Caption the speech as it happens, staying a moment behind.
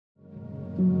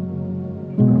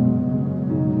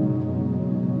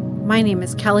My name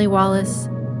is Kelly Wallace.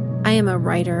 I am a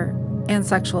writer and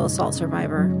sexual assault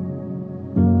survivor.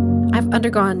 I've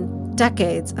undergone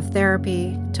decades of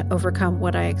therapy to overcome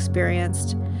what I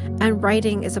experienced, and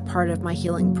writing is a part of my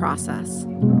healing process.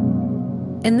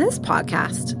 In this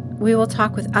podcast, we will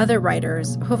talk with other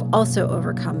writers who have also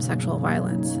overcome sexual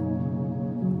violence.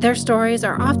 Their stories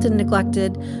are often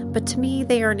neglected, but to me,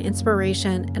 they are an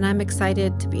inspiration, and I'm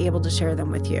excited to be able to share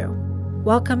them with you.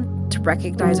 Welcome to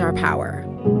Recognize Our Power.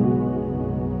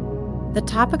 The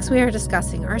topics we are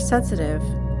discussing are sensitive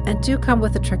and do come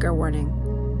with a trigger warning.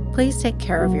 Please take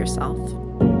care of yourself.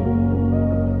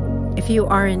 If you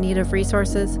are in need of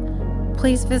resources,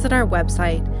 please visit our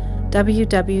website,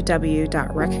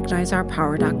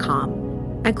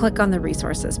 www.recognizeourpower.com, and click on the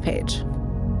resources page.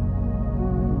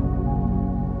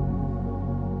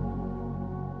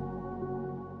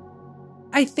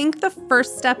 I think the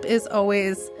first step is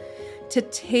always to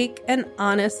take an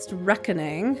honest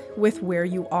reckoning with where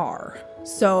you are.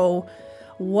 So,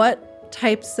 what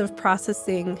types of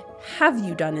processing have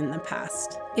you done in the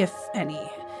past, if any?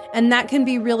 And that can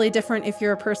be really different if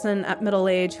you're a person at middle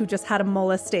age who just had a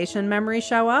molestation memory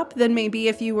show up than maybe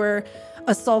if you were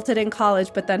assaulted in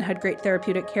college but then had great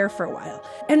therapeutic care for a while.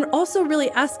 And also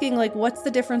really asking, what's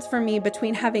the difference for me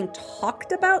between having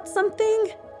talked about something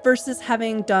versus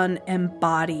having done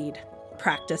embodied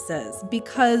practices?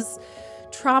 Because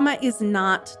trauma is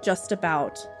not just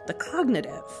about the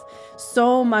cognitive.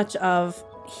 So much of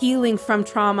healing from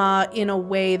trauma in a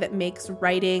way that makes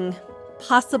writing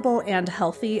possible and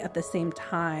healthy at the same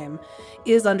time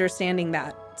is understanding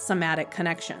that somatic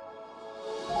connection.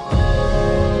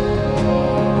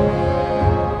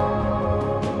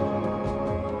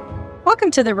 Welcome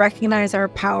to the Recognize Our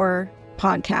Power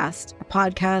podcast, a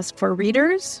podcast for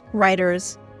readers,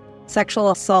 writers, sexual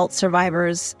assault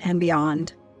survivors, and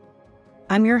beyond.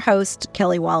 I'm your host,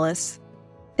 Kelly Wallace.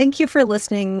 Thank you for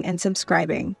listening and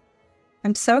subscribing.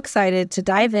 I'm so excited to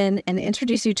dive in and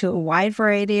introduce you to a wide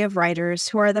variety of writers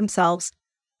who are themselves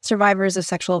survivors of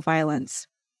sexual violence.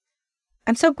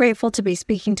 I'm so grateful to be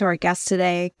speaking to our guest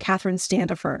today, Katherine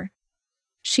Standefer.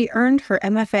 She earned her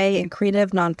MFA in creative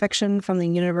nonfiction from the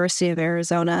University of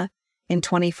Arizona in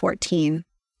 2014.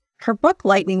 Her book,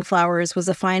 Lightning Flowers, was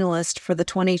a finalist for the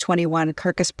 2021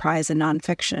 Kirkus Prize in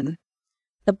Nonfiction.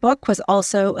 The book was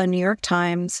also a New York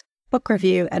Times Book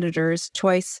Review Editor's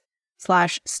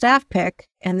Choice/Staff Pick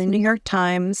and the New York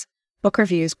Times Book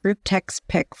Review's Group Text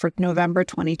Pick for November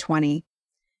 2020.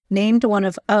 Named one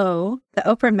of the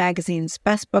Oprah Magazine's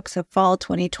Best Books of Fall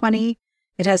 2020,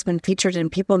 it has been featured in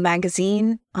People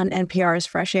Magazine, on NPR's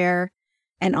Fresh Air,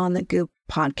 and on the Goop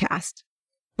podcast.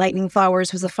 Lightning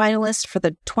Flowers was a finalist for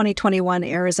the 2021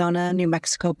 Arizona New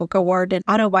Mexico Book Award in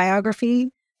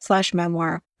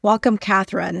autobiography/memoir. Welcome,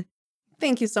 Katherine.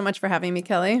 Thank you so much for having me,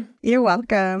 Kelly. You're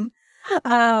welcome.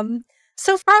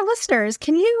 So for our listeners,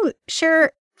 can you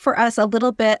share for us a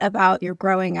little bit about your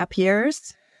growing up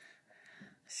years?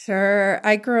 Sure.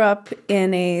 I grew up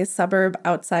in a suburb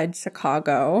outside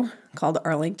Chicago called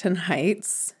Arlington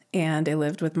Heights, and I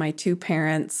lived with my two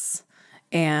parents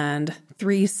and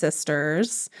three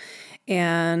sisters.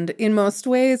 And in most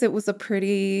ways, it was a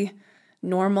pretty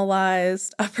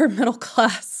normalized upper middle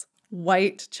class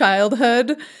white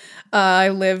childhood. I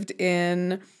lived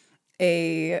in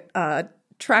a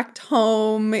tract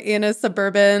home in a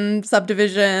suburban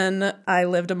subdivision. I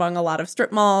lived among a lot of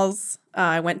strip malls.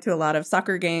 I went to a lot of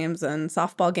soccer games and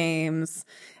softball games.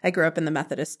 I grew up in the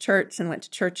Methodist church and went to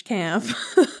church camp.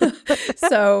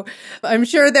 So I'm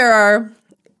sure there are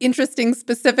interesting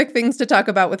specific things to talk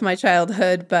about with my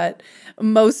childhood, but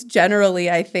most generally,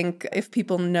 I think if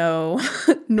people know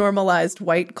normalized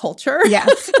white culture,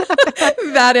 yes,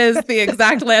 that is the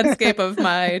exact landscape of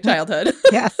my childhood.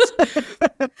 Yes.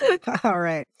 All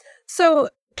right. So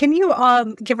can you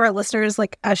give our listeners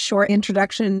a short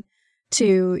introduction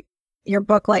to your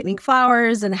book, Lightning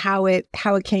Flowers, and how it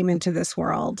came into this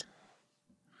world?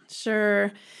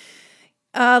 Sure.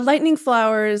 Lightning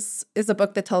Flowers is a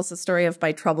book that tells the story of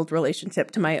my troubled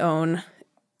relationship to my own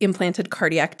implanted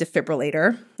cardiac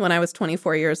defibrillator. When I was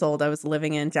 24 years old, I was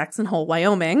living in Jackson Hole,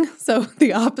 Wyoming, so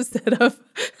the opposite of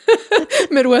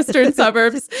Midwestern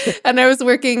suburbs. And I was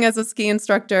working as a ski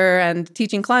instructor and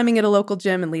teaching climbing at a local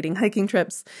gym and leading hiking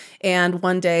trips. And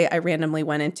one day I randomly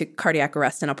went into cardiac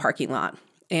arrest in a parking lot.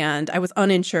 And I was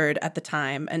uninsured at the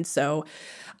time. And so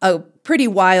a pretty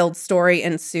wild story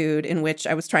ensued in which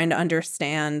I was trying to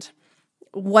understand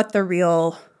what the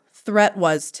real threat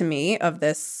was to me of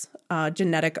this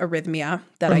genetic arrhythmia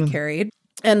that I carried,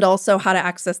 and also how to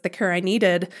access the care I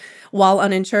needed while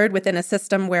uninsured within a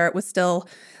system where it was still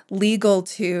legal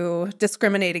to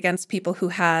discriminate against people who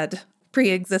had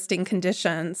pre-existing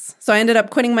conditions. So I ended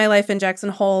up quitting my life in Jackson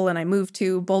Hole and I moved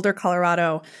to Boulder,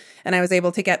 Colorado, and I was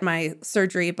able to get my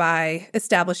surgery by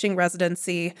establishing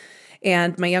residency.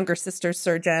 And my younger sister's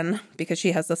surgeon, because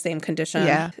she has the same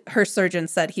condition, her surgeon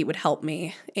said he would help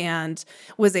me and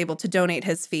was able to donate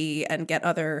his fee and get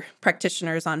other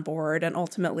practitioners on board. And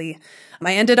ultimately,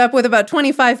 I ended up with about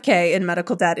 $25,000 in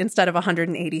medical debt instead of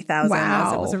 $180,000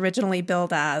 as it was originally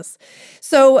billed as.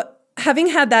 So having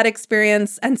had that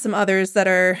experience and some others that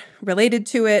are related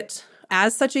to it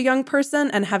as such a young person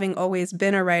and having always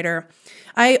been a writer,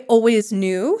 I always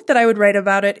knew that I would write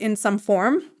about it in some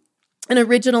form. And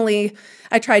originally,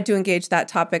 I tried to engage that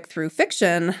topic through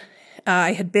fiction.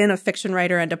 I had been a fiction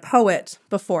writer and a poet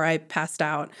before I passed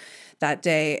out that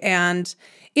day. And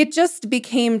it just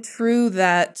became true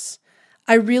that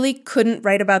I really couldn't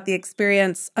write about the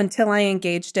experience until I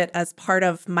engaged it as part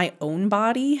of my own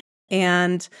body.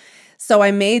 And so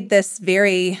I made this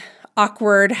very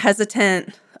awkward,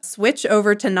 hesitant switch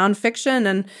over to nonfiction.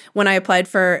 And when I applied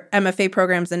for MFA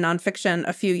programs in nonfiction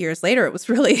a few years later, it was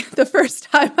really the first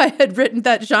time I had written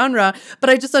that genre.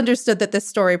 But I just understood that this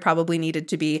story probably needed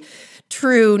to be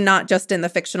true, not just in the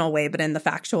fictional way, but in the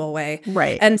factual way.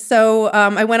 Right. And so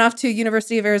I went off to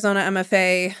University of Arizona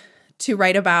MFA to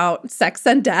write about sex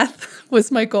and death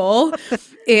was my goal.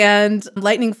 And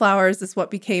Lightning Flowers is what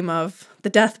became of the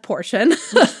death portion.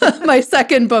 My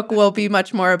second book will be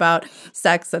much more about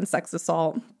sex and sex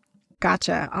assault.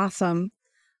 Gotcha. Awesome.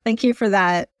 Thank you for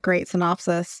that great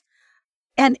synopsis.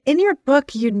 And in your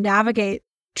book, you navigate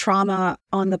trauma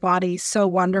on the body so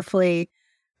wonderfully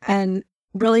and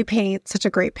really paint such a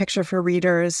great picture for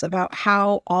readers about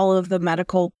how all of the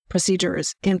medical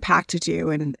procedures impacted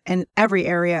you in every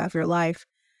area of your life.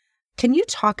 Can you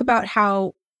talk about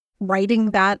how writing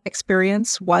that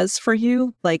experience was for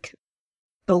you? Like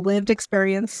the lived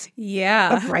experience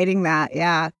of writing that?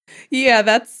 Yeah,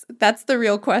 that's the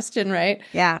real question, right?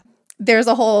 Yeah. There's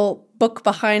a whole book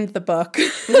behind the book.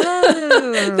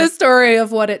 The story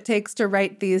of what it takes to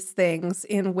write these things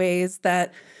in ways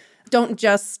that don't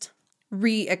just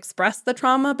re-express the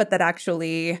trauma, but that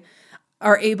actually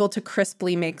are able to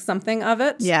crisply make something of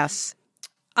it. Yes.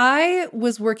 I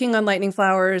was working on Lightning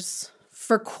Flowers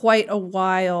for quite a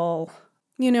while,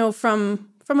 from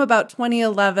about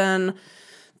 2011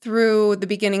 through the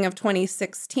beginning of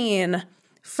 2016,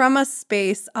 from a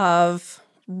space of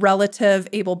relative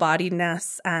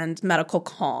able-bodiedness and medical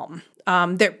calm.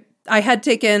 I had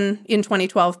taken, in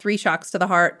 2012, 3 shocks to the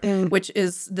heart, which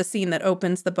is the scene that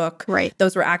opens the book. Right.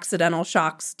 Those were accidental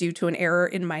shocks due to an error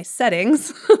in my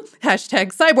settings.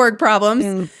 Hashtag cyborg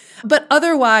problems. But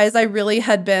otherwise, I really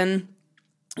had been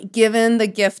given the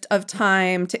gift of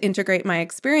time to integrate my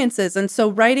experiences. And so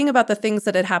writing about the things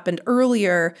that had happened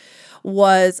earlier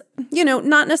was,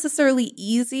 not necessarily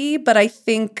easy, but I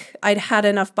think I'd had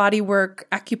enough body work,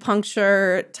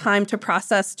 acupuncture, time to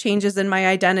process changes in my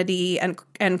identity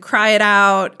and cry it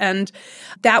out. And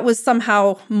that was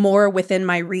somehow more within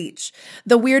my reach.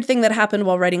 The weird thing that happened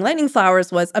while writing Lightning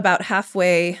Flowers was about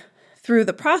halfway through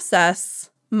the process,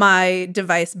 my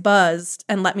device buzzed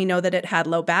and let me know that it had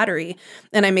low battery.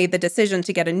 And I made the decision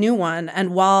to get a new one.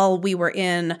 And while we were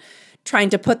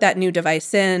trying to put that new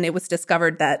device in, it was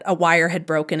discovered that a wire had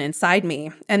broken inside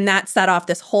me. And that set off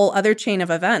this whole other chain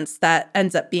of events that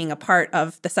ends up being a part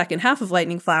of the second half of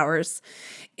Lightning Flowers.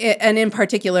 And in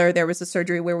particular, there was a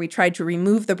surgery where we tried to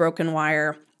remove the broken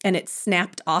wire and it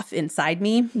snapped off inside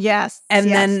me. Yes. And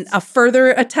then a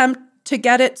further attempt to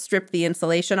get it, stripped the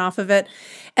insulation off of it.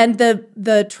 And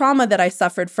the trauma that I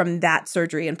suffered from that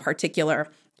surgery in particular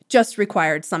just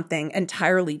required something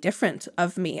entirely different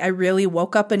of me. I really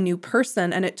woke up a new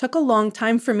person, and it took a long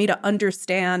time for me to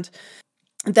understand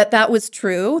that was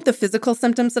true. The physical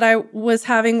symptoms that I was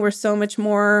having were so much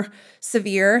more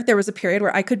severe. There was a period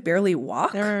where I could barely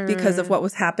walk because of what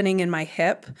was happening in my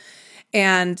hip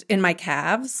and in my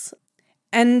calves.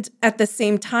 And at the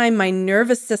same time, my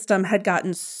nervous system had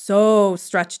gotten so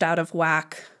stretched out of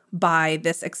whack by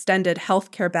this extended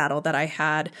healthcare battle that I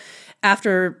had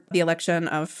after the election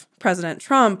of President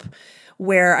Trump,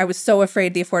 where I was so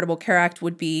afraid the Affordable Care Act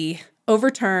would be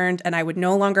overturned and I would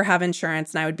no longer have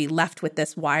insurance and I would be left with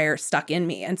this wire stuck in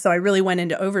me. And so I really went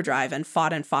into overdrive and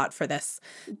fought for this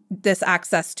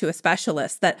access to a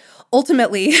specialist that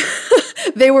ultimately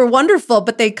they were wonderful,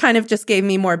 but they kind of just gave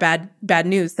me more bad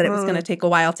news that it was going to take a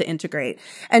while to integrate.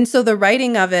 And so the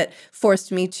writing of it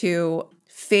forced me to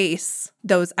face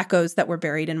those echoes that were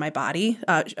buried in my body.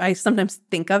 I sometimes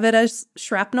think of it as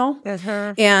shrapnel,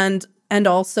 and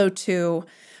also to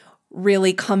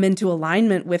really come into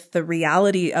alignment with the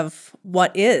reality of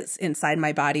what is inside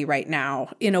my body right now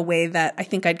in a way that I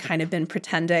think I'd kind of been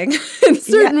pretending in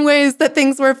certain ways that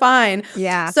things were fine.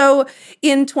 Yeah. So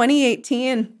in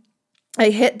 2018, I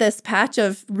hit this patch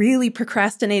of really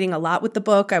procrastinating a lot with the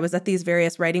book. I was at these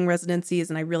various writing residencies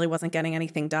and I really wasn't getting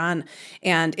anything done.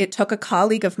 And it took a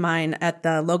colleague of mine at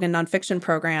the Logan Nonfiction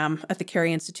Program at the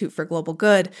Carey Institute for Global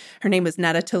Good. Her name was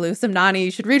Netta Toulouse-Samnani.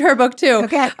 You should read her book too.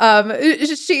 Okay.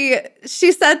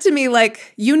 She said to me,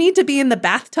 like, you need to be in the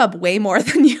bathtub way more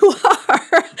than you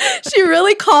are. She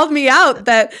really called me out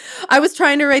that I was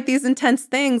trying to write these intense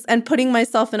things and putting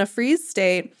myself in a freeze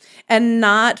state and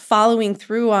not following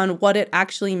through on what it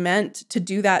actually meant to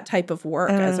do that type of work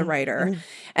as a writer.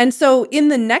 And so in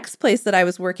the next place that I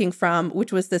was working from,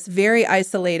 which was this very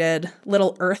isolated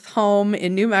little earth home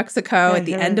in New Mexico at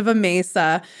the end of a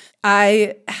mesa,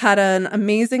 I had an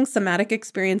amazing somatic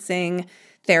experiencing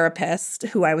therapist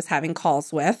who I was having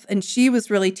calls with. And she was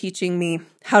really teaching me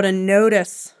how to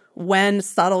notice when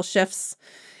subtle shifts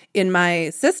in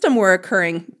my system were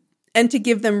occurring and to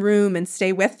give them room and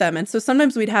stay with them. And so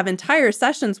sometimes we'd have entire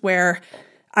sessions where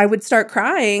I would start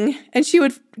crying and she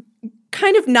would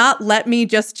kind of not let me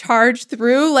just charge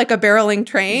through like a barreling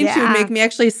train. Yeah. She would make me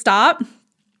actually stop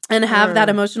and have that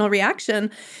emotional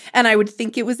reaction. And I would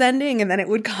think it was ending and then it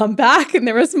would come back and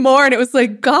there was more. And it was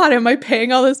like, God, am I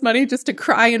paying all this money just to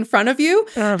cry in front of you?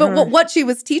 But what she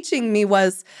was teaching me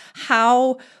was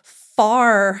how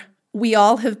far we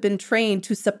all have been trained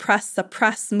to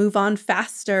suppress, move on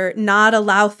faster, not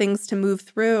allow things to move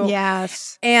through.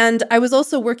 Yes. And I was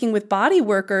also working with body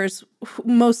workers,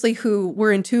 mostly who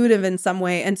were intuitive in some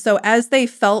way. And so as they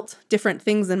felt different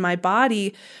things in my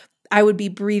body, I would be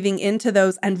breathing into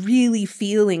those and really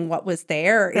feeling what was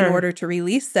there in order to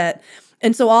release it.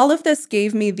 And so all of this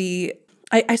gave me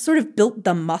I sort of built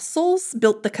the muscles,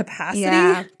 built the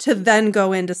capacity to then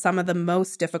go into some of the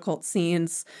most difficult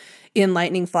scenes in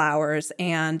Lightning Flowers.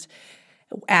 And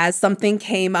as something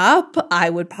came up, I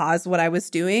would pause what I was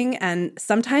doing. And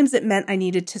sometimes it meant I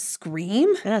needed to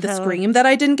scream, the scream that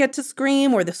I didn't get to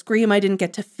scream or the scream I didn't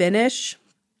get to finish.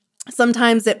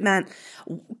 Sometimes it meant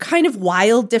kind of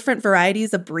wild, different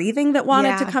varieties of breathing that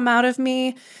wanted to come out of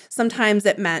me. Sometimes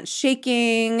it meant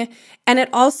shaking. And it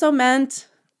also meant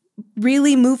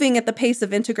really moving at the pace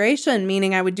of integration,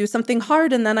 meaning I would do something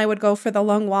hard and then I would go for the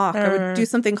long walk. I would do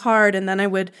something hard and then I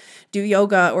would do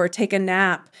yoga or take a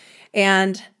nap.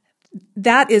 And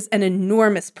that is an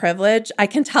enormous privilege. I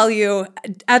can tell you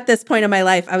at this point in my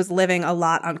life, I was living a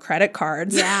lot on credit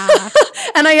cards. Yeah.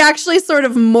 And I actually sort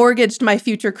of mortgaged my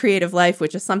future creative life,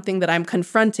 which is something that I'm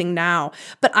confronting now.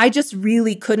 But I just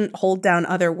really couldn't hold down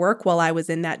other work while I was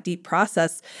in that deep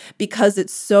process because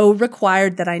it's so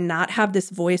required that I not have this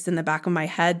voice in the back of my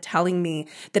head telling me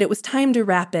that it was time to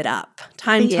wrap it up,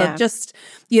 time to just,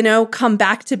 come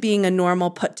back to being a normal,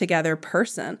 put together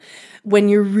person. When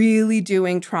you're really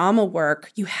doing trauma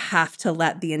work, you have to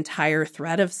let the entire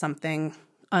thread of something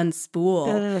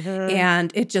unspool.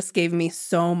 And it just gave me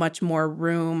so much more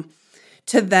room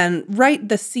to then write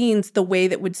the scenes the way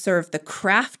that would serve the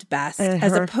craft best,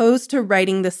 as opposed to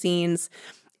writing the scenes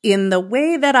in the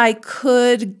way that I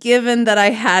could, given that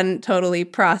I hadn't totally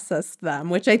processed them,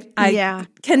 which I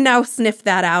can now sniff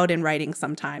that out in writing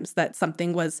sometimes, that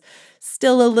something was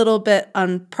still a little bit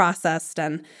unprocessed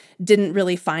and didn't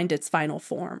really find its final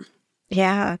form.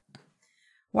 Yeah.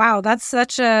 Wow, that's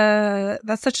such an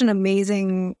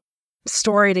amazing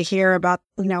story to hear about,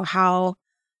 how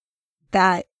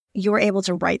that you were able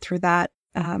to write through that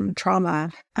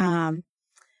trauma.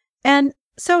 And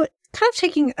so kind of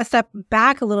taking a step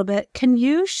back a little bit, can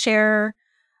you share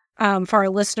for our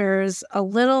listeners a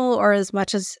little or as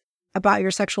much as about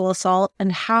your sexual assault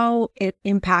and how it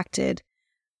impacted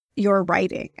your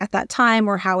writing at that time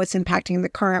or how it's impacting the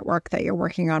current work that you're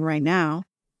working on right now?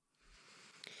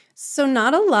 So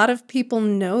not a lot of people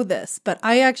know this, but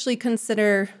I actually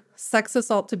consider sex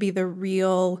assault to be the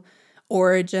real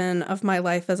origin of my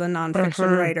life as a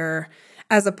nonfiction writer,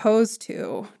 as opposed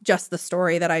to just the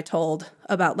story that I told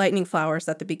about Lightning Flowers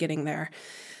at the beginning there.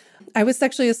 I was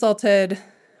sexually assaulted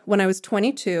when I was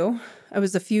 22. I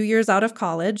was a few years out of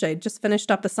college. I just finished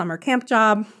up a summer camp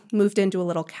job, moved into a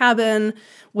little cabin,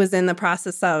 was in the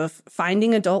process of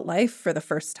finding adult life for the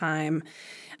first time.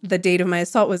 The date of my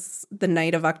assault was the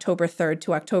night of October 3rd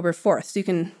to October 4th. So you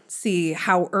can see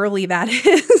how early that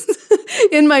is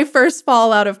in my first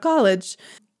fall out of college.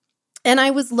 And I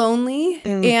was lonely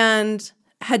and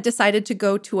had decided to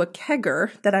go to a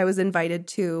kegger that I was invited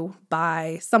to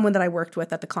by someone that I worked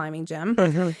with at the climbing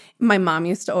gym. My mom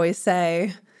used to always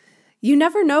say, "You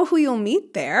never know who you'll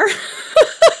meet there,"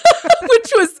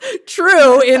 which was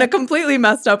true in a completely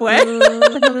messed up way.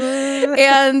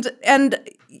 And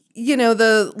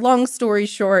the long story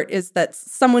short is that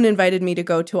someone invited me to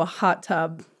go to a hot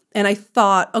tub, and I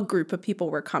thought a group of people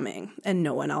were coming, and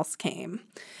no one else came.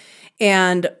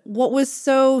 And what was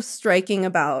so striking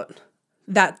about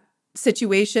that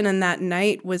situation and that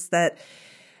night was that,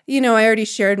 I already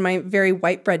shared my very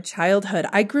white bread childhood.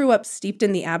 I grew up steeped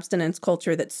in the abstinence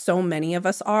culture that so many of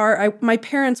us are. My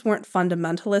parents weren't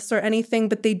fundamentalists or anything,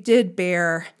 but they did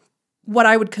bear what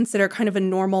I would consider kind of a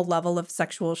normal level of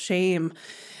sexual shame,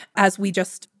 as we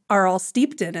just are all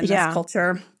steeped in this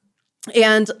culture.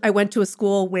 And I went to a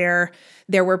school where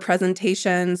there were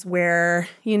presentations where,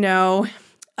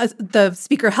 the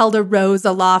speaker held a rose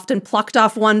aloft and plucked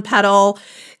off one petal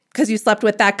because you slept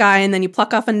with that guy, and then you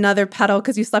pluck off another petal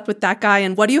because you slept with that guy.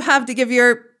 And what do you have to give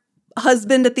your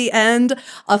husband at the end?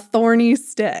 A thorny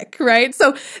stick, right?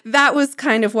 So that was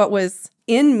kind of what was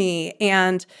in me.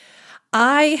 And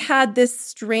I had this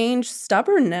strange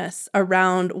stubbornness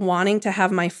around wanting to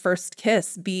have my first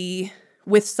kiss be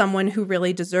with someone who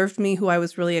really deserved me, who I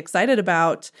was really excited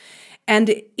about.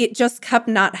 And it just kept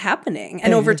not happening.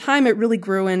 And over time, it really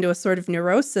grew into a sort of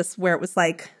neurosis where it was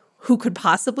like, who could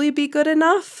possibly be good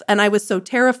enough? And I was so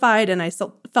terrified, and I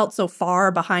felt so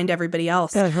far behind everybody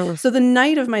else. So the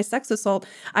night of my sex assault,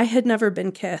 I had never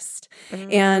been kissed.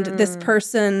 And this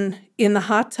person in the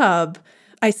hot tub,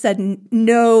 I said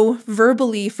no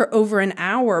verbally for over an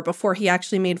hour before he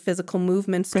actually made physical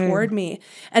movements toward me.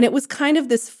 And it was kind of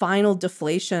this final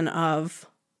deflation of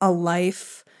a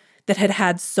life that had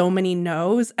had so many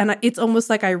no's. And it's almost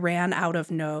like I ran out of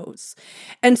no's.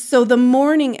 And so the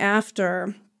morning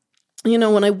after,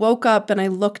 when I woke up and I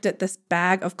looked at this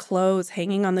bag of clothes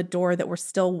hanging on the door that were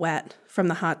still wet from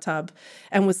the hot tub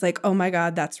and was like, oh my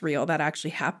God, that's real. That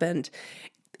actually happened.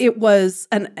 It was,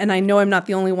 and I know I'm not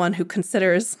the only one who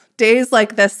considers days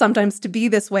like this sometimes to be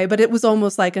this way, but it was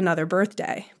almost like another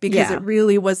birthday because it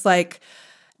really was like,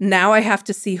 now I have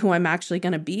to see who I'm actually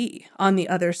going to be on the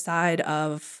other side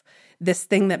of this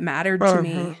thing that mattered to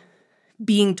me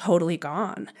being totally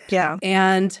gone. Yeah.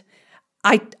 And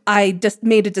I just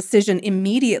made a decision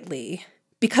immediately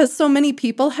because so many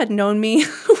people had known me.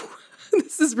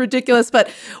 This is ridiculous,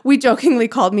 but we jokingly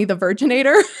called me the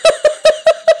Virginator.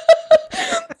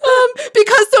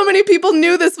 Because so many people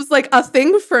knew this was like a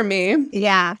thing for me.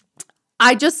 Yeah.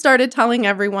 I just started telling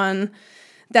everyone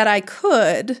that I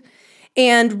could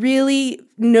and really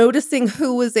noticing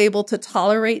who was able to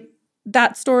tolerate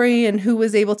that story and who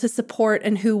was able to support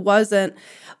and who wasn't.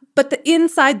 But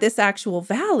inside this actual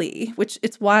valley, which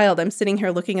it's wild, I'm sitting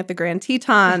here looking at the Grand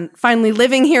Teton, finally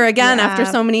living here again after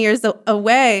so many years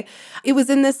away. It was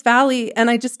in this valley, and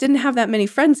I just didn't have that many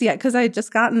friends yet because I had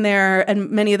just gotten there, and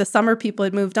many of the summer people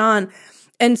had moved on.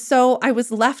 And so I was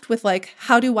left with like,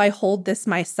 how do I hold this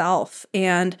myself?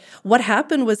 And what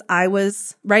happened was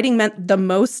writing meant the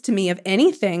most to me of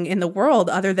anything in the world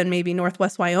other than maybe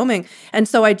Northwest Wyoming. And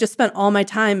so I just spent all my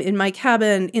time in my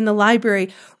cabin, in the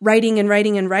library, writing and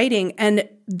writing and writing. And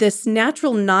this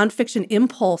natural nonfiction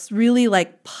impulse really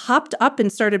like popped up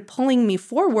and started pulling me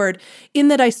forward in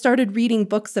that I started reading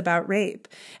books about rape.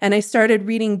 And I started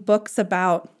reading books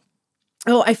about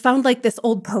I found like this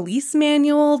old police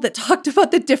manual that talked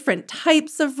about the different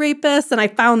types of rapists, and I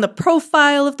found the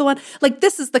profile of the one. Like,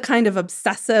 this is the kind of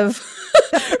obsessive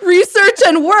research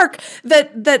and work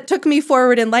that took me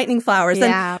forward in Lightning Flowers.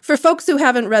 Yeah. And for folks who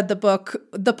haven't read the book,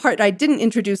 the part I didn't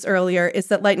introduce earlier is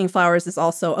that Lightning Flowers is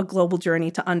also a global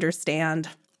journey to understand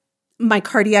my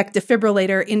cardiac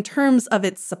defibrillator in terms of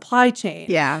its supply chain.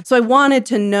 Yeah. So I wanted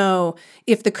to know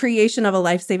if the creation of a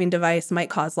life-saving device might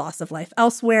cause loss of life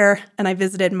elsewhere. And I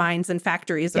visited mines and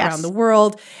factories around the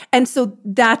world. And so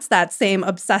that's that same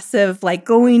obsessive, like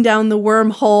going down the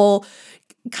wormhole,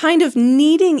 kind of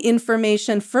needing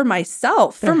information for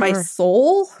myself, for my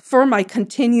soul, for my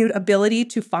continued ability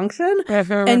to function.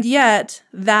 And yet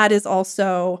that is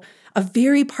also a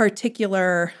very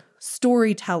particular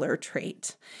storyteller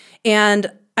trait. And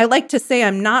I like to say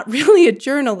I'm not really a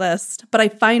journalist, but I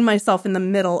find myself in the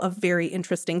middle of very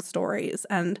interesting stories.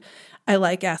 And I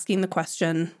like asking the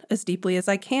question as deeply as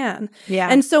I can. Yeah.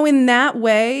 And so in that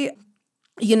way,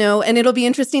 and it'll be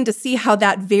interesting to see how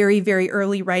that very, very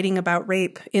early writing about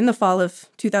rape in the fall of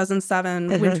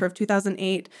 2007, winter of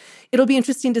 2008, it'll be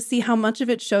interesting to see how much of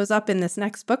it shows up in this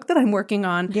next book that I'm working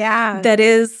on. Yeah. That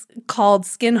is called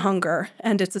Skin Hunger,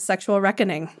 and it's a sexual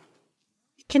reckoning.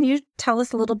 Can you tell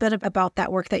us a little bit about that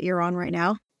work that you're on right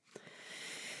now?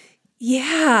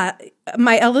 Yeah,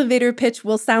 my elevator pitch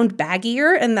will sound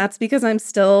baggier, and that's because I'm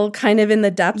still kind of in the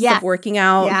depths of working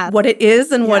out what it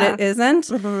is and what it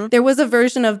isn't. There was a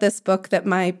version of this book that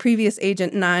my previous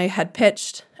agent and I had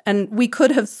pitched, And we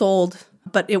could have sold,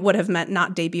 but it would have meant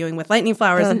not debuting with Lightning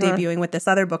Flowers and debuting with this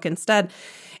other book instead.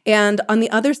 And on the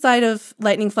other side of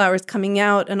Lightning Flowers coming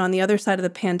out and on the other side of the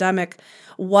pandemic,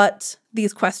 what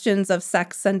these questions of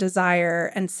sex and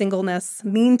desire and singleness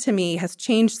mean to me has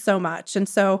changed so much. And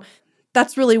so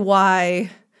that's really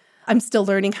why I'm still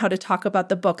learning how to talk about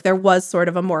the book. There was sort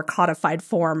of a more codified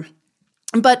form.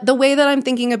 But the way that I'm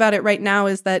thinking about it right now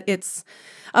is that it's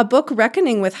a book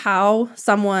reckoning with how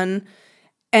someone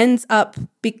ends up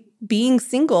being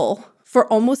single for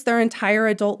almost their entire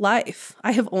adult life.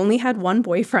 I have only had one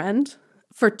boyfriend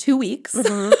for 2 weeks.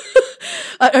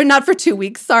 Or not for 2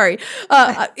 weeks, sorry.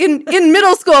 In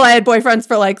middle school, I had boyfriends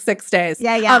for like 6 days.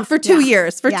 For 2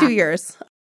 years, 2 years.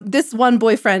 This one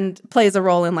boyfriend plays a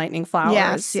role in Lightning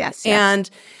Flowers. Yes. And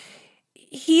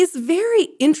he's very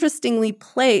interestingly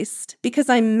placed because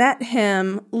I met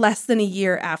him less than a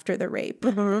year after the rape.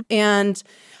 And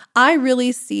I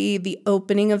really see the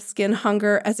opening of Skin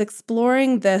Hunger as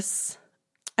exploring this.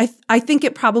 I think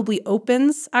it probably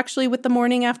opens actually with the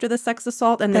morning after the sex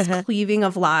assault and this cleaving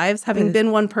of lives, having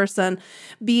been one person,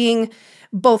 being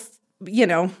both,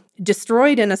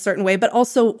 destroyed in a certain way, but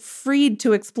also freed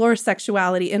to explore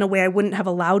sexuality in a way I wouldn't have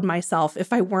allowed myself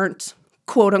if I weren't,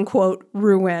 quote unquote,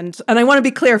 ruined. And I want to be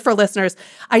clear for listeners,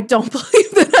 I don't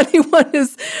believe that anyone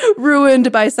is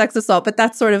ruined by sex assault, but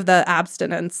that's sort of the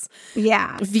abstinence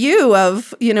view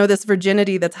of, this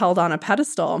virginity that's held on a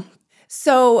pedestal.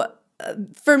 So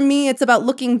for me, it's about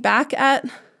looking back at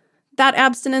that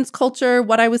abstinence culture,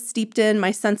 what I was steeped in,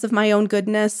 my sense of my own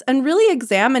goodness, and really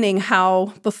examining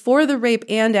how before the rape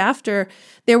and after,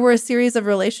 there were a series of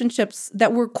relationships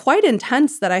that were quite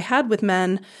intense that I had with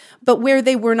men, but where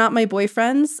they were not my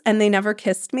boyfriends and they never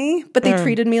kissed me, but they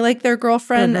treated me like their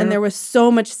girlfriend. And there was so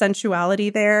much sensuality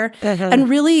there and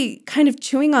really kind of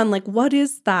chewing on like, what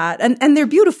is that? And they're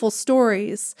beautiful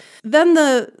stories. Then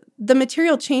the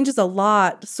material changes a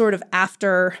lot sort of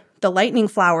after the Lightning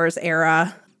Flowers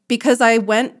era because I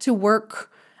went to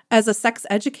work as a sex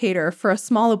educator for a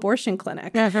small abortion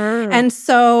clinic. And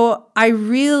so I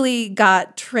really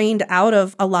got trained out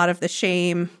of a lot of the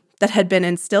shame that had been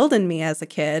instilled in me as a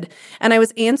kid. And I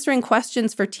was answering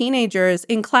questions for teenagers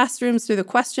in classrooms through the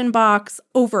question box,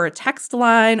 over a text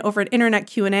line, over an internet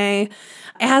Q&A.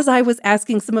 As I was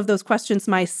asking some of those questions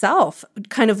myself,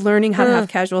 kind of learning how to have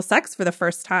casual sex for the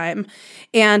first time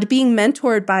and being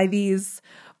mentored by these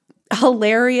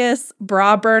hilarious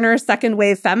bra burner second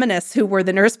wave feminists who were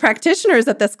the nurse practitioners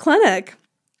at this clinic.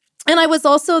 And I was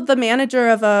also the manager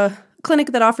of a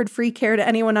clinic that offered free care to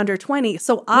anyone under 20.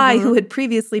 So I, who had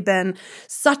previously been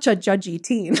such a judgy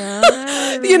teen,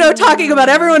 talking about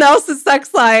everyone else's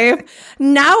sex life,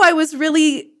 now I was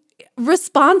really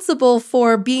responsible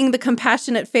for being the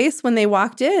compassionate face when they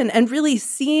walked in and really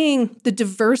seeing the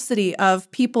diversity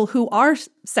of people who are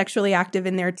sexually active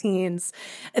in their teens.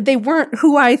 They weren't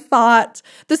who I thought.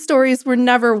 The stories were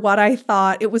never what I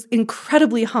thought. It was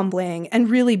incredibly humbling and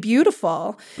really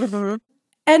beautiful.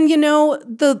 And,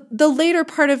 the later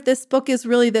part of this book is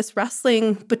really this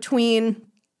wrestling between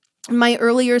my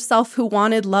earlier self who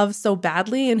wanted love so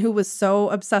badly and who was so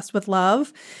obsessed with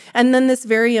love, and then this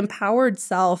very empowered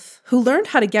self who learned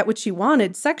how to get what she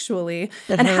wanted sexually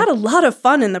and had a lot of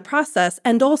fun in the process.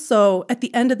 And also, at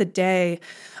the end of the day,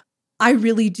 I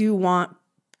really do want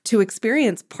to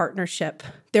experience partnership.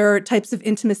 There are types of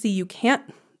intimacy you can't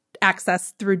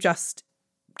access through just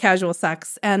casual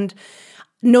sex. And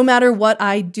no matter what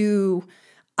I do,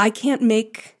 I can't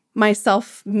make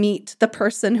myself meet the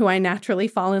person who I naturally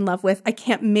fall in love with. I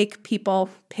can't make people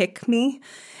pick me.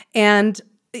 And,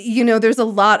 there's a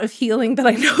lot of healing that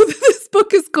I know that this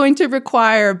book is going to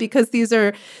require because these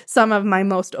are some of my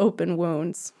most open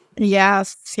wounds.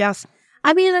 Yes.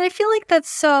 I mean, I feel like that's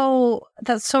so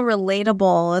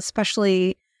relatable,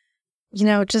 especially,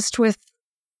 just with,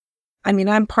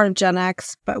 I'm part of Gen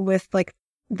X, but with like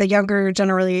the younger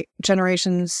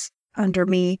generations under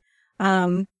me,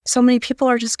 so many people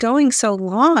are just going so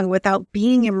long without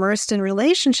being immersed in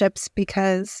relationships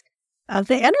because of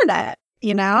the internet,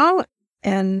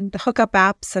 and the hookup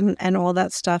apps and all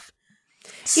that stuff.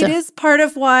 So. It is part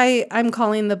of why I'm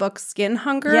calling the book Skin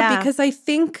Hunger, because I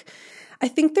think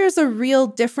there's a real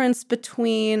difference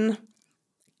between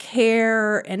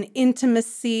care and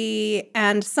intimacy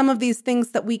and some of these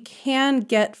things that we can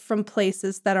get from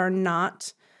places that are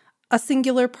not a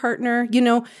singular partner.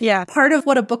 Yeah. Part of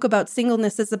what a book about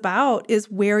singleness is about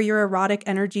is where your erotic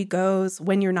energy goes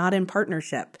when you're not in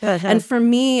partnership. And for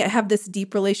me, I have this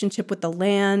deep relationship with the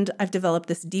land. I've developed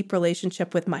this deep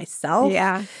relationship with myself.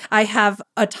 Yeah. I have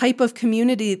a type of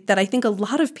community that I think a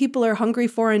lot of people are hungry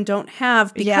for and don't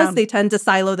have because they tend to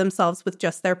silo themselves with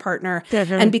just their partner.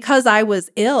 And because I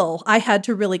was ill, I had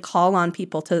to really call on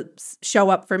people to show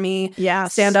up for me,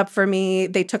 stand up for me.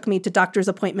 They took me to doctor's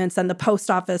appointments and the post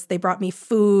office. They brought me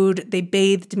food. They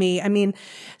bathed me. And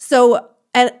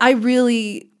I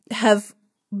really have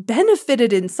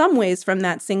benefited in some ways from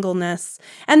that singleness.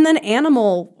 And then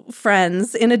animal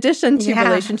friends, in addition to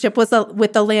relationship with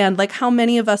the land, like how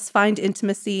many of us find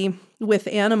intimacy with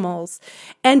animals.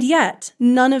 And yet,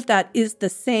 none of that is the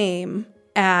same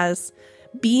as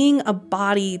being a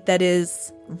body that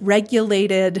is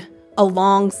regulated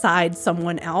alongside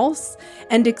someone else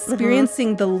and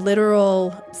experiencing the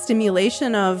literal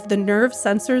stimulation of the nerve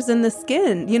sensors in the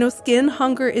skin. Skin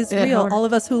hunger is real. All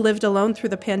of us who lived alone through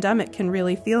the pandemic can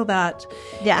really feel that.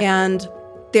 Yeah. And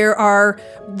there are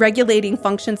regulating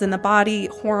functions in the body,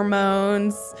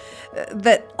 hormones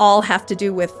that all have to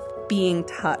do with being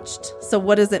touched. So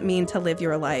what does it mean to live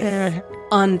your life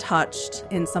untouched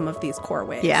in some of these core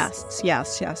ways? Yes.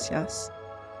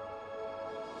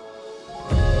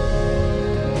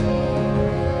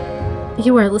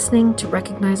 You are listening to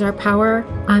Recognize Our Power.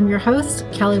 I'm your host,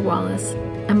 Kelly Wallace,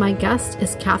 and my guest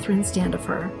is Katherine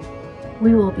Standefer.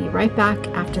 We will be right back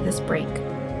after this break.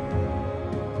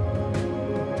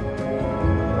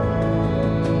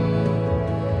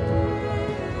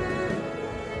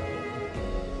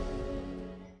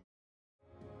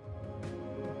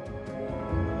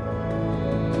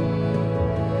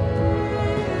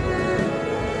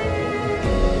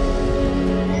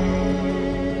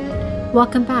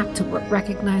 Welcome back to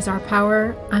Recognize Our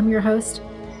Power. I'm your host,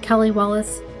 Kelly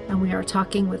Wallace, and we are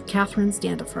talking with Katherine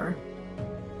Standefer.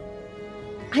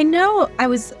 I know I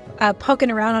was poking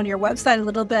around on your website a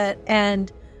little bit,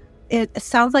 and it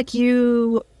sounds like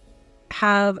you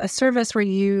have a service where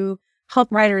you help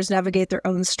writers navigate their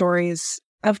own stories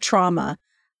of trauma.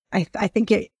 I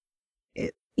think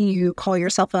you call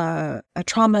yourself a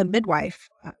trauma midwife.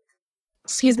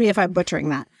 Excuse me if I'm butchering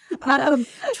that.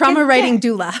 Trauma writing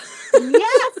doula.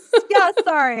 Yes.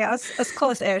 Sorry, I was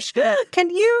close-ish. Can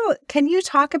you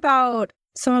talk about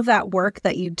some of that work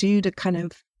that you do to kind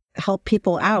of help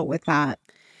people out with that?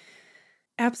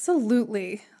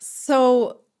 Absolutely.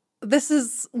 So this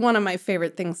is one of my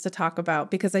favorite things to talk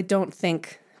about because I don't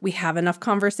think we have enough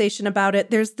conversation about it.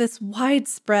 There's this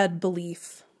widespread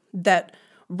belief that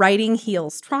writing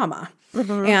heals trauma.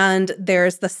 And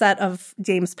there's the set of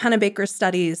James Pennebaker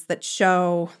studies that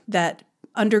show that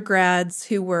undergrads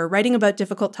who were writing about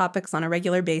difficult topics on a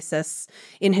regular basis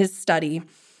in his study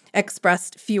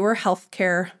expressed fewer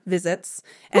healthcare visits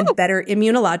and better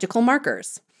immunological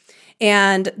markers.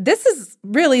 And this is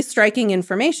really striking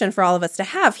information for all of us to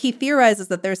have. He theorizes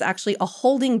that there's actually a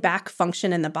holding back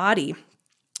function in the body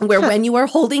where when you are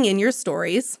holding in your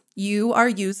stories, you are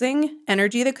using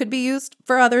energy that could be used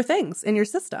for other things in your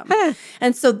system.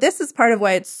 And so this is part of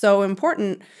why it's so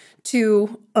important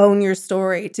to own your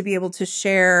story, to be able to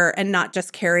share and not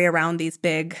just carry around these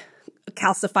big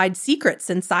calcified secrets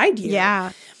inside you.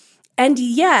 Yeah. And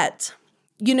yet,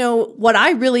 what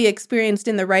I really experienced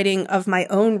in the writing of my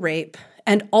own rape,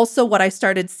 and also what I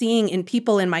started seeing in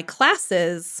people in my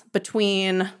classes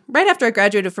right after I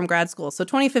graduated from grad school, so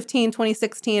 2015,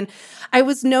 2016, I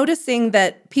was noticing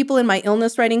that people in my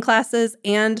illness writing classes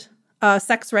and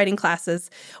sex writing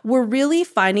classes were really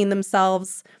finding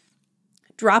themselves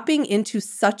dropping into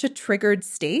such a triggered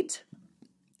state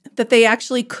that they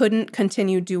actually couldn't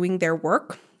continue doing their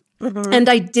work. And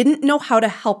I didn't know how to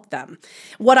help them.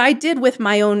 What I did with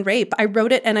my own rape, I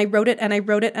wrote it and I wrote it and I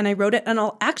wrote it and I wrote it, and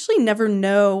I'll actually never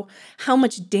know how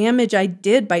much damage I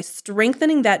did by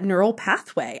strengthening that neural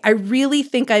pathway. I really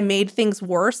think I made things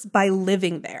worse by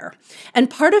living there.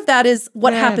 And part of that is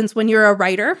what happens when you're a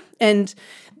writer and,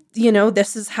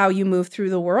 this is how you move through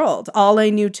the world. All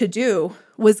I knew to do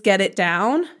was get it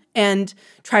down and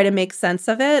try to make sense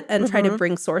of it and try to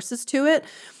bring sources to it.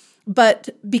 But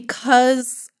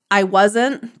because I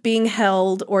wasn't being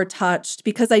held or touched,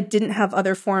 because I didn't have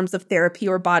other forms of therapy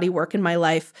or body work in my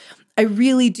life, I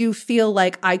really do feel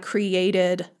like I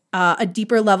created a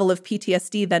deeper level of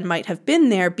PTSD than might have been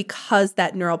there because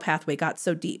that neural pathway got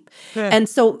so deep. And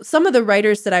so some of the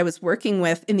writers that I was working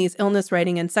with in these illness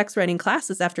writing and sex writing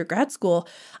classes after grad school,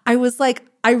 I was like,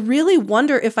 I really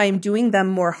wonder if I'm doing them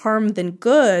more harm than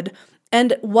good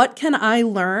And what can I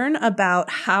learn about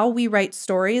how we write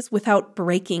stories without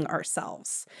breaking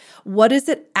ourselves? What does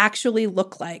it actually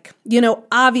look like?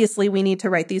 Obviously we need to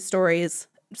write these stories.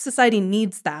 Society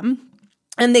needs them.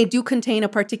 And they do contain a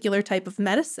particular type of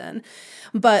medicine.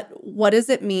 But what does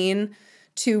it mean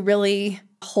to really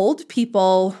hold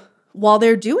people while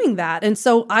they're doing that? And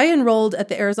so I enrolled at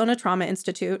the Arizona Trauma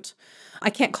Institute. I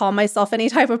can't call myself any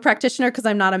type of practitioner because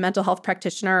I'm not a mental health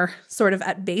practitioner sort of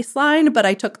at baseline, but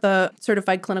I took the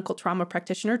certified clinical trauma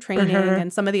practitioner training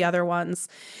and some of the other ones.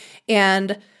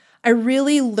 And I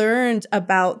really learned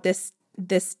about this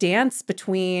dance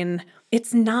between,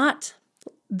 it's not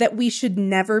that we should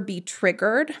never be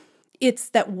triggered. It's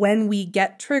that when we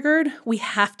get triggered, we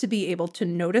have to be able to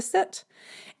notice it.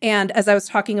 And as I was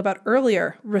talking about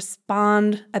earlier,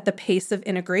 respond at the pace of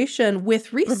integration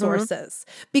with resources.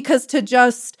 Because to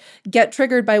just get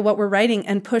triggered by what we're writing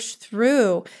and push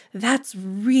through, that's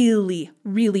really,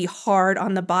 really hard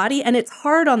on the body. And it's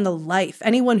hard on the life.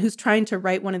 Anyone who's trying to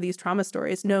write one of these trauma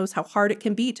stories knows how hard it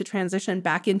can be to transition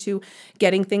back into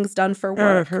getting things done for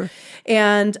work.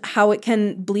 And how it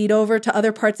can bleed over to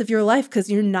other parts of your life because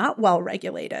you're not well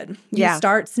regulated. You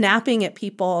start snapping at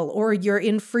people, or you're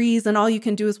in freeze and all you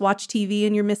can do is watch TV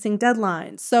and you're missing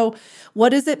deadlines. So what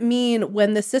does it mean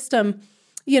when the system,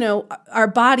 our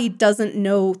body doesn't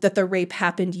know that the rape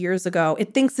happened years ago.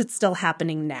 It thinks it's still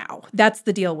happening now. That's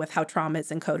the deal with how trauma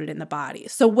is encoded in the body.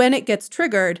 So when it gets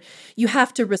triggered, you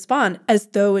have to respond as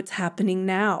though it's happening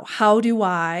now. How do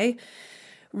I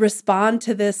respond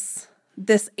to this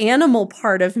animal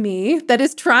part of me that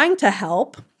is trying to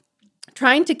help,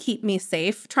 trying to keep me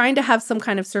safe, trying to have some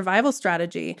kind of survival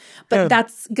strategy, but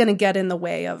that's going to get in the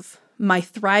way of my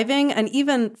thriving and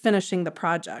even finishing the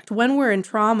project. When we're in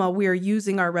trauma, we are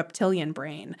using our reptilian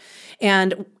brain.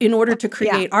 And in order to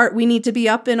create art, we need to be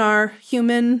up in our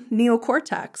human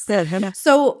neocortex.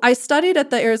 So I studied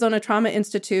at the Arizona Trauma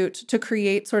Institute to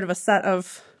create sort of a set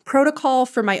of protocol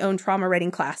for my own trauma writing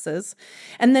classes.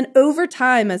 And then over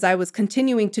time, as I was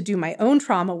continuing to do my own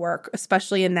trauma work,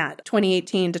 especially in that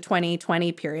 2018 to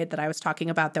 2020 period that I was talking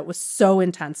about that was so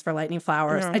intense for Lightning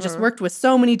Flowers, I just worked with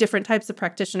so many different types of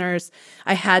practitioners.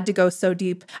 I had to go so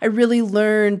deep. I really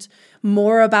learned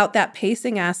more about that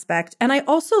pacing aspect. And I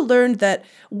also learned that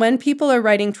when people are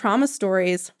writing trauma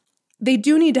stories, they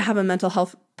do need to have a mental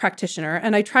health practitioner.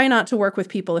 And I try not to work with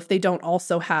people if they don't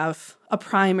also have a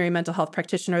primary mental health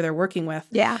practitioner they're working with.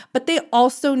 But they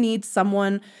also need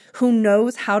someone who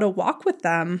knows how to walk with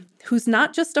them, who's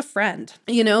not just a friend,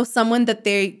 someone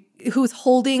who's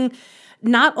holding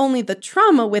not only the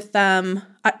trauma with them,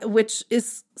 which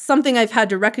is something I've had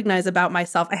to recognize about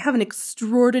myself. I have an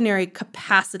extraordinary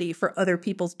capacity for other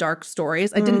people's dark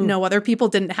stories. I didn't know other people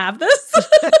didn't have this for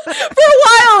a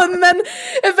while. And then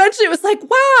eventually it was like,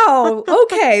 wow,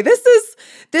 okay,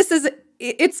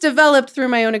 it's developed through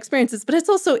my own experiences, but it's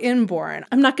also inborn.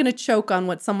 I'm not going to choke on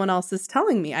what someone else is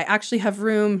telling me. I actually have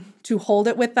room to hold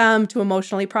it with them, to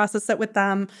emotionally process it with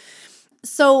them.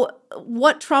 So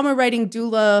what trauma writing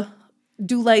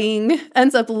doulaing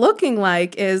ends up looking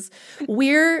like is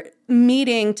we're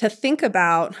meeting to think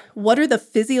about what are the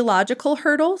physiological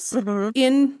hurdles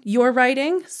in your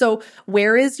writing. So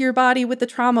where is your body with the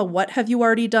trauma? What have you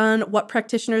already done? What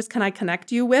practitioners can I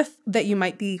connect you with that you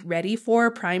might be ready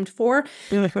for, primed for,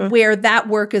 where that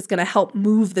work is going to help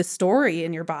move the story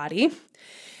in your body?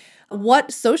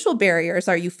 What social barriers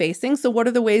are you facing? So what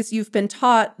are the ways you've been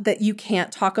taught that you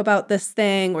can't talk about this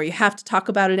thing, or you have to talk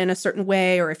about it in a certain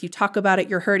way, or if you talk about it,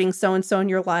 you're hurting so-and-so in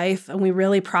your life, and we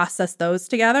really process those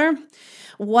together.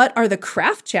 What are the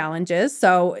craft challenges?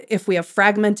 So if we have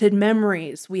fragmented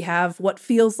memories, we have what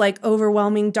feels like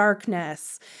overwhelming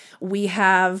darkness, we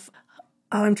have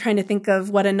I'm trying to think of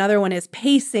what another one is,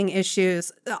 pacing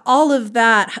issues. All of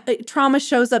that, trauma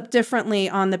shows up differently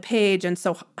on the page. And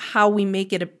so how we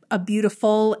make it a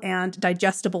beautiful and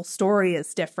digestible story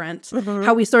is different.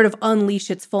 How we sort of unleash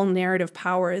its full narrative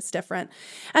power is different.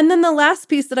 And then the last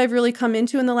piece that I've really come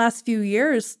into in the last few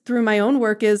years through my own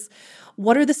work is,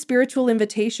 what are the spiritual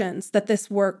invitations that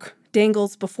this work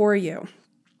dangles before you?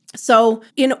 So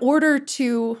in order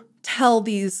to tell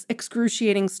these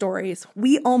excruciating stories,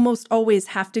 we almost always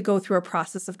have to go through a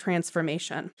process of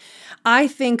transformation. I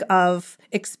think of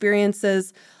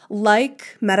experiences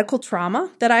like medical trauma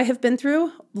that I have been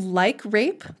through, like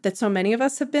rape that so many of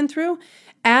us have been through,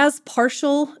 as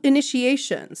partial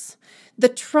initiations. The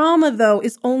trauma, though,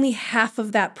 is only half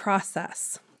of that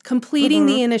process. Completing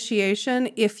the initiation,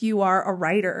 if you are a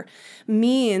writer,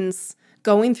 means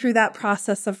going through that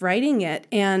process of writing it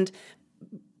and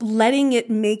letting it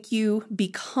make you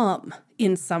become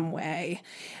in some way.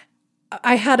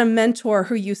 I had a mentor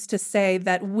who used to say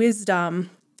that wisdom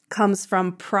comes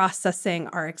from processing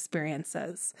our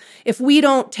experiences. If we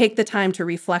don't take the time to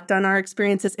reflect on our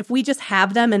experiences, if we just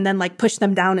have them and then like push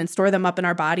them down and store them up in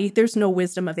our body, there's no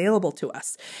wisdom available to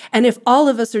us. And if all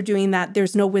of us are doing that,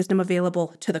 there's no wisdom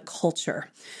available to the culture.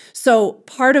 So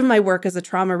part of my work as a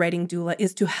trauma writing doula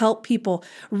is to help people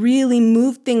really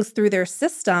move things through their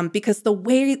system, because the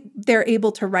way they're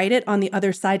able to write it on the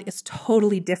other side is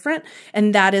totally different.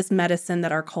 And that is medicine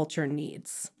that our culture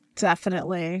needs.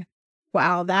 Definitely.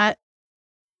 Wow, that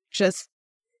just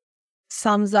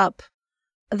sums up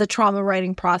the trauma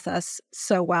writing process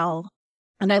so well.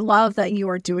 And I love that you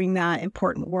are doing that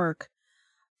important work.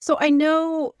 So I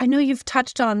know you've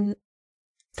touched on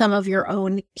some of your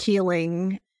own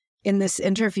healing in this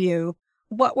interview.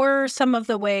 What were some of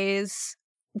the ways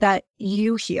that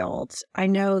you healed? I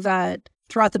know that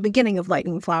throughout the beginning of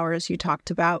Lightning Flowers, you talked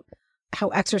about how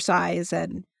exercise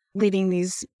and leading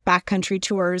these backcountry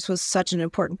tours was such an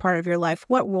important part of your life.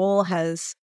 What role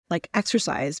has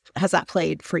exercise has that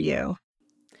played for you?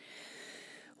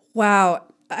 Wow.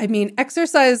 I mean,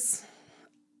 exercise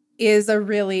is a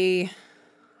really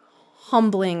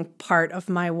humbling part of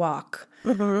my walk.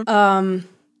 Mm-hmm.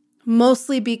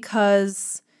 Mostly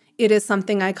because it is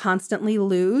something I constantly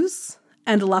lose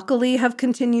and luckily have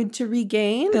continued to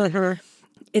regain. Mm-hmm.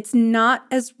 It's not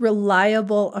as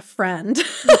reliable a friend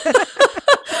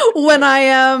when I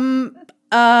am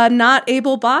not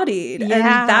able-bodied. Yeah.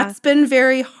 And that's been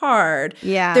very hard.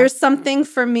 Yeah. There's something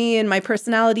for me in my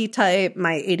personality type,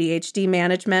 my ADHD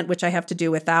management, which I have to do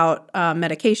without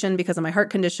medication because of my heart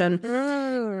condition.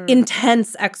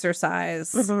 Intense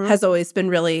exercise has always been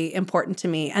really important to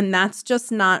me. And that's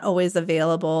just not always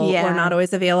available or not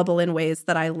always available in ways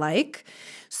that I like.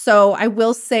 So I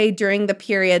will say during the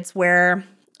periods where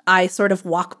I sort of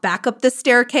walk back up the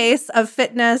staircase of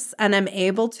fitness and am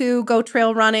able to go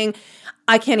trail running,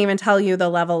 I can't even tell you the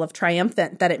level of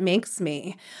triumphant that it makes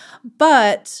me.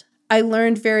 But I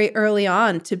learned very early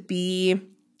on to be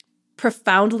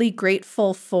profoundly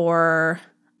grateful for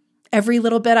every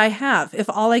little bit I have. If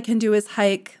all I can do is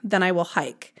hike, then I will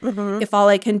hike. Mm-hmm. If all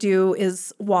I can do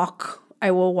is walk,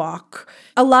 I will walk.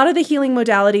 A lot of the healing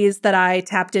modalities that I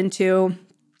tapped into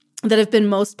that have been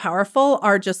most powerful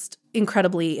are just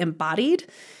incredibly embodied.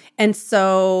 And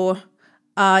so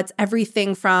it's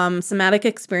everything from somatic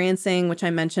experiencing, which I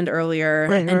mentioned earlier,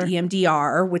 and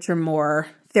EMDR, which are more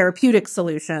therapeutic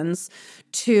solutions,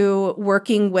 to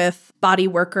working with body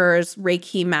workers,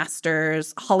 Reiki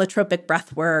masters, holotropic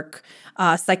breath work,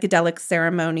 psychedelic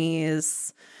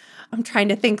ceremonies. I'm trying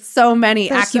to think so many.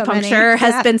 There's Acupuncture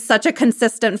has been such a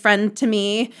consistent friend to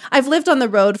me. I've lived on the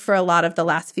road for a lot of the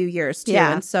last few years too.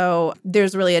 Yeah. And so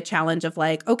there's really a challenge of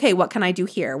like, okay, what can I do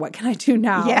here? What can I do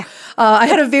now? Yeah. I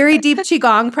had a very deep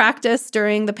Qigong practice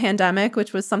during the pandemic,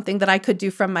 which was something that I could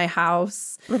do from my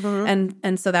house. Mm-hmm.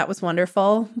 And so that was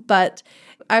wonderful. But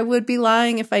I would be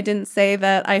lying if I didn't say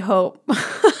that I hope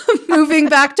moving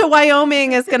back to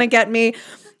Wyoming is going to get me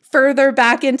further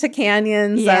back into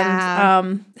canyons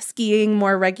and skiing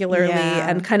more regularly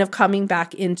and kind of coming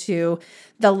back into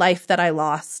the life that I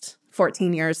lost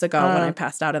 14 years ago when I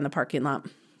passed out in the parking lot.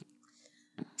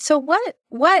 So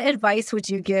what advice would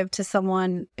you give to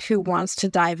someone who wants to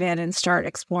dive in and start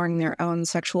exploring their own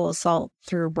sexual assault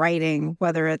through writing,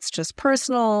 whether it's just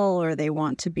personal or they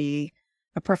want to be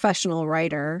a professional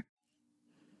writer?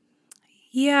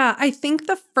 Yeah, I think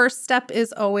the first step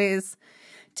is always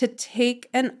to take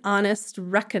an honest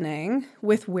reckoning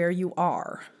with where you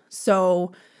are.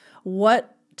 So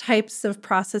what types of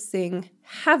processing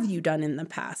have you done in the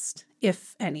past,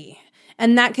 if any?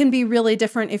 And that can be really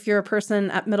different if you're a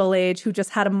person at middle age who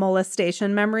just had a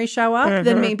molestation memory show up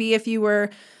than maybe if you were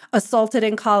assaulted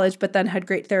in college but then had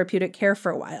great therapeutic care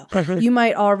for a while. You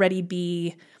might already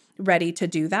be ready to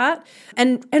do that.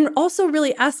 And also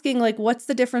really asking, like, what's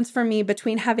the difference for me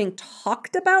between having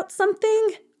talked about something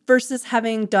versus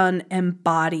having done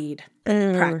embodied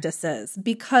practices?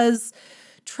 Because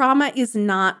trauma is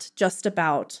not just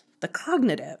about the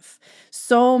cognitive.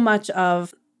 So much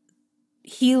of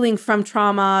healing from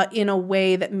trauma in a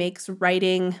way that makes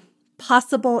writing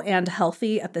possible and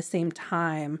healthy at the same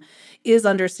time is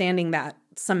understanding that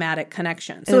somatic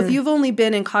connection. So if you've only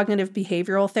been in cognitive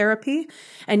behavioral therapy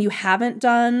and you haven't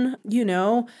done,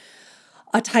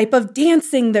 a type of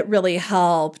dancing that really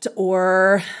helped,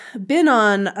 or been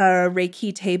on a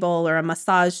Reiki table or a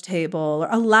massage table, or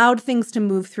allowed things to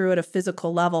move through at a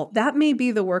physical level, that may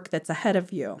be the work that's ahead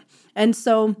of you. And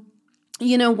so,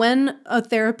 when a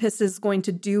therapist is going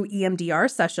to do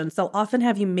EMDR sessions, they'll often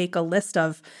have you make a list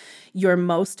of, your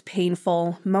most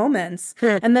painful moments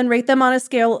and then rate them on a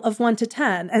scale of 1 to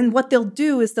 10. And what they'll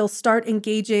do is they'll start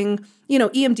engaging,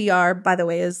 EMDR, by the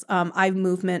way, is eye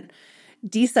movement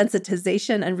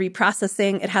desensitization and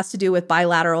reprocessing. It has to do with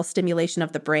bilateral stimulation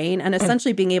of the brain and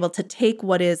essentially being able to take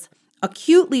what is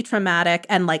acutely traumatic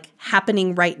and like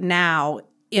happening right now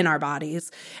in our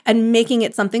bodies and making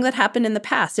it something that happened in the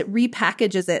past. It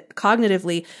repackages it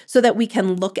cognitively so that we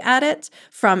can look at it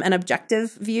from an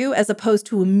objective view as opposed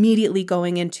to immediately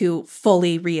going into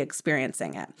fully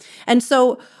re-experiencing it. And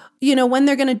so, when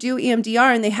they're going to do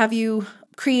EMDR and they have you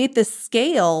create this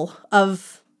scale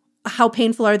of how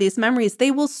painful are these memories,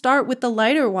 they will start with the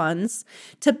lighter ones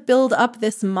to build up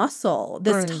this muscle,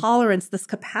 this tolerance, this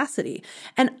capacity.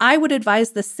 And I would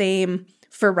advise the same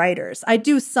for writers. I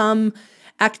do some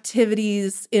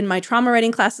activities in my trauma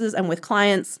writing classes and with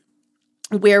clients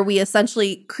where we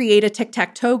essentially create a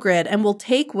tic-tac-toe grid and we'll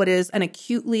take what is an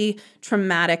acutely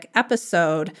traumatic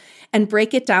episode and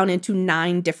break it down into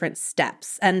 9 different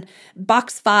steps. And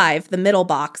box 5, the middle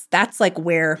box, that's like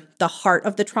where the heart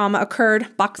of the trauma occurred.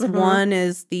 Box 1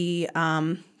 is the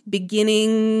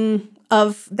beginning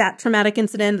of that traumatic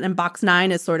incident, and box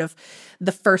 9 is sort of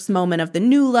the first moment of the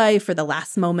new life or the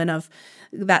last moment of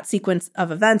that sequence of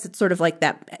events. It's sort of like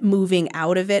that moving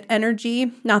out of it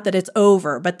energy. Not that it's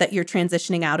over, but that you're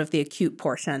transitioning out of the acute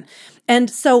portion. And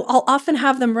so I'll often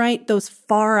have them write those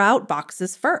far out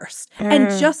boxes first and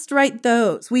just write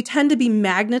those. We tend to be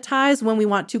magnetized when we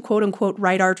want to quote unquote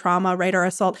write our trauma, write our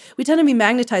assault. We tend to be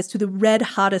magnetized to the red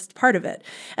hottest part of it.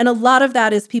 And a lot of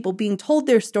that is people being told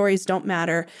their stories don't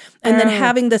matter and then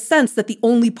having the sense that the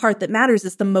only part that matters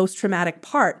is the most traumatic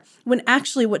part. When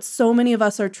actually what so many of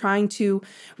us are trying to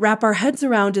wrap our heads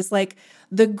around is like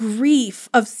the grief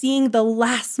of seeing the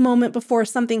last moment before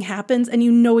something happens and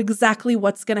you know exactly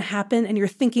what's going to happen and you're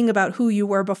thinking about who you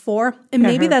were before. And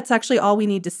maybe that's actually all we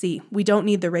need to see. We don't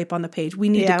need the rape on the page. We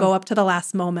need to go up to the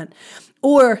last moment.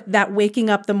 Or that waking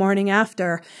up the morning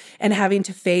after and having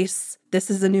to face, this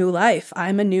is a new life.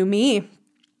 I'm a new me.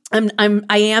 I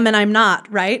am and I'm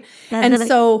not, right? And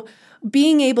so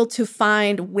being able to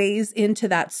find ways into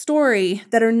that story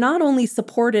that are not only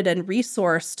supported and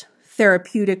resourced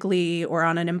therapeutically or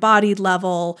on an embodied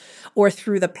level or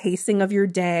through the pacing of your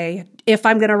day. If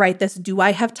I'm going to write this, do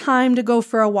I have time to go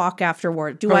for a walk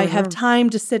afterward? Do I have time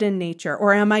to sit in nature?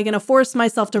 Or am I going to force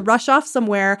myself to rush off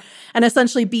somewhere and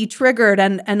essentially be triggered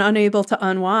and unable to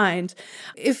unwind?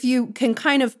 If you can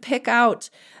kind of pick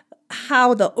out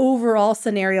how the overall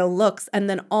scenario looks and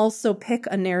then also pick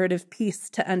a narrative piece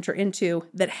to enter into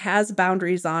that has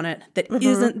boundaries on it, that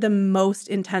isn't the most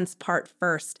intense part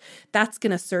first, that's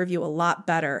going to serve you a lot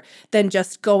better than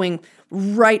just going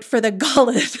right for the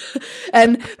gullet.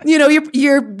 And,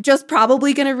 you're just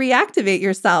probably going to reactivate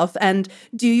yourself. And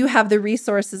do you have the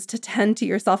resources to tend to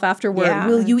yourself afterward? Yeah.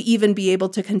 Will you even be able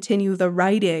to continue the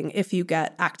writing if you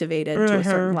get activated to a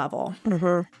certain level?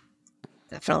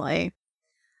 Definitely.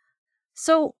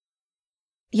 So,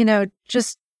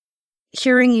 just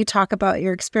hearing you talk about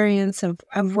your experience of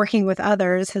working with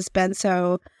others has been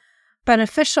so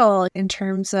beneficial in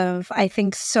terms of, I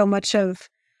think so much of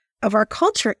our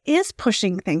culture is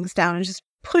pushing things down and just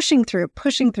pushing through,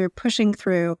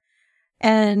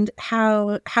 and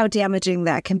how damaging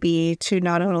that can be to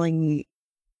not only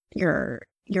your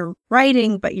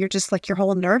writing, but you're just like your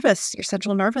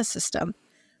central nervous system.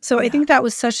 So I think that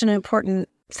was such an important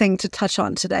thing to touch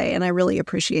on today, and I really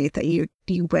appreciate that you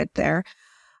went there.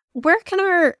 Where can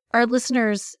our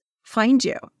listeners find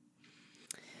you?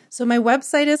 So my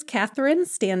website is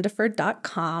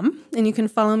katherinestandefer.com, and you can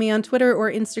follow me on Twitter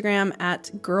or Instagram at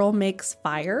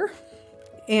girlmakesfire.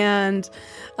 And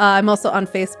I'm also on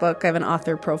Facebook. I have an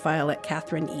author profile at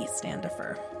Katherine E.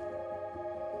 Standefer.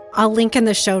 I'll link in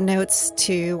the show notes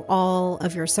to all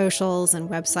of your socials and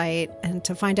website. And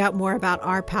to find out more about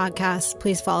our podcast,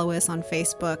 please follow us on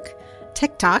Facebook,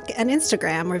 TikTok, and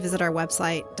Instagram, or visit our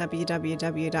website,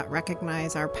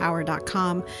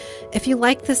 www.recognizeourpower.com. If you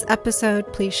like this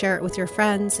episode, please share it with your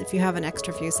friends. If you have an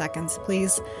extra few seconds,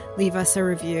 please leave us a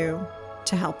review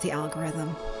to help the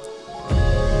algorithm.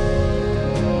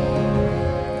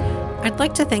 I'd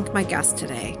like to thank my guest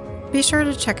today. Be sure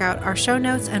to check out our show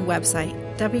notes and website,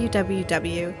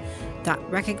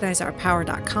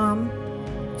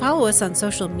 www.recognizeourpower.com. Follow us on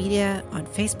social media on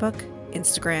Facebook,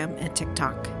 Instagram, and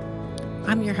TikTok.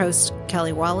 I'm your host,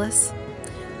 Kelly Wallace.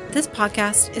 This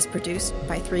podcast is produced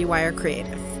by 3 Wire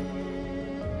Creative.